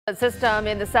A system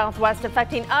in the southwest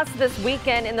affecting us this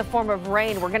weekend in the form of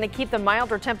rain. We're going to keep the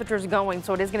milder temperatures going,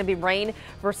 so it is going to be rain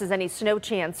versus any snow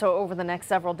chance so over the next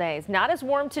several days. Not as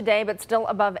warm today, but still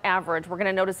above average. We're going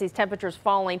to notice these temperatures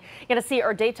falling. You're going to see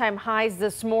our daytime highs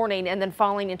this morning and then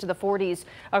falling into the 40s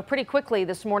pretty quickly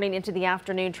this morning into the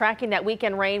afternoon. Tracking that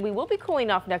weekend rain, we will be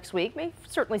cooling off next week. May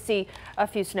certainly see a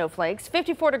few snowflakes.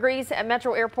 54 degrees at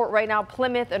Metro Airport right now.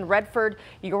 Plymouth and Redford,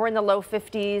 you're in the low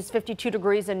 50s. 52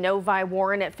 degrees in Novi,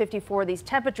 Warren at 54. These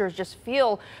temperatures just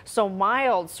feel so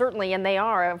mild, certainly, and they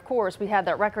are. Of course, we had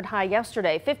that record high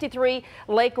yesterday. 53,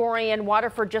 Lake Orion,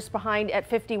 Waterford just behind at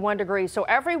 51 degrees. So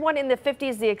everyone in the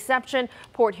 50s, the exception.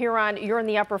 Port Huron, you're in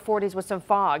the upper 40s with some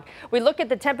fog. We look at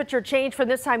the temperature change from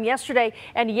this time yesterday,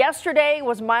 and yesterday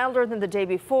was milder than the day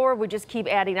before. We just keep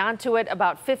adding on to it.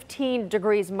 About 15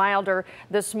 degrees milder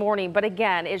this morning, but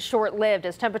again, it's short-lived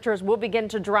as temperatures will begin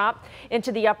to drop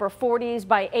into the upper 40s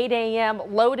by 8 a.m.,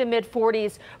 low to mid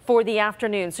 40s for the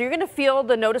afternoon. So you're going to feel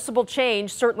the noticeable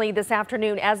change certainly this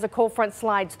afternoon as the cold front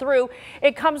slides through.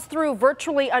 It comes through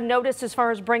virtually unnoticed as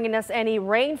far as bringing us any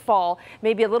rainfall,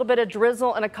 maybe a little bit of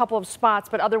drizzle in a couple of spots,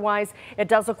 but otherwise it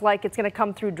does look like it's going to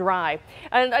come through dry.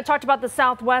 And I talked about the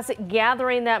southwest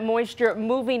gathering that moisture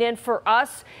moving in for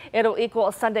us. It'll equal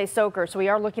a Sunday soaker. So we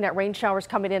are looking at rain showers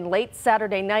coming in late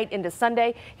Saturday night into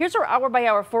Sunday. Here's our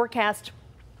hour-by-hour forecast.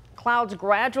 Clouds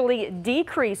gradually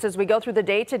decrease as we go through the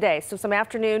day today. So some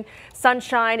afternoon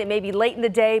sunshine. It may be late in the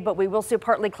day, but we will see a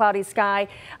partly cloudy sky.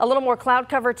 A little more cloud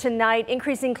cover tonight,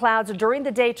 increasing clouds during the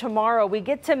day tomorrow. We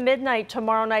get to midnight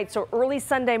tomorrow night, so early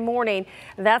Sunday morning,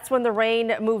 that's when the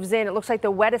rain moves in. It looks like the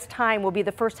wettest time will be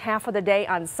the first half of the day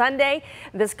on Sunday.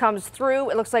 This comes through.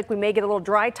 It looks like we may get a little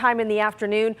dry time in the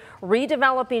afternoon,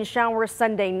 redeveloping showers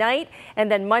Sunday night,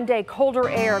 and then Monday colder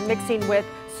air mixing with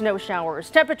snow showers.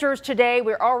 Temperatures today,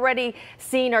 we're already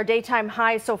seeing our daytime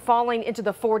highs, so falling into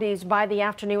the 40s by the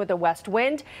afternoon with a west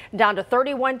wind. Down to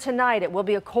 31 tonight. It will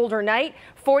be a colder night.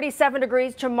 47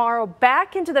 degrees tomorrow,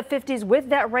 back into the 50s with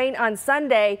that rain on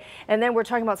Sunday. And then we're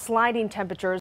talking about sliding temperatures.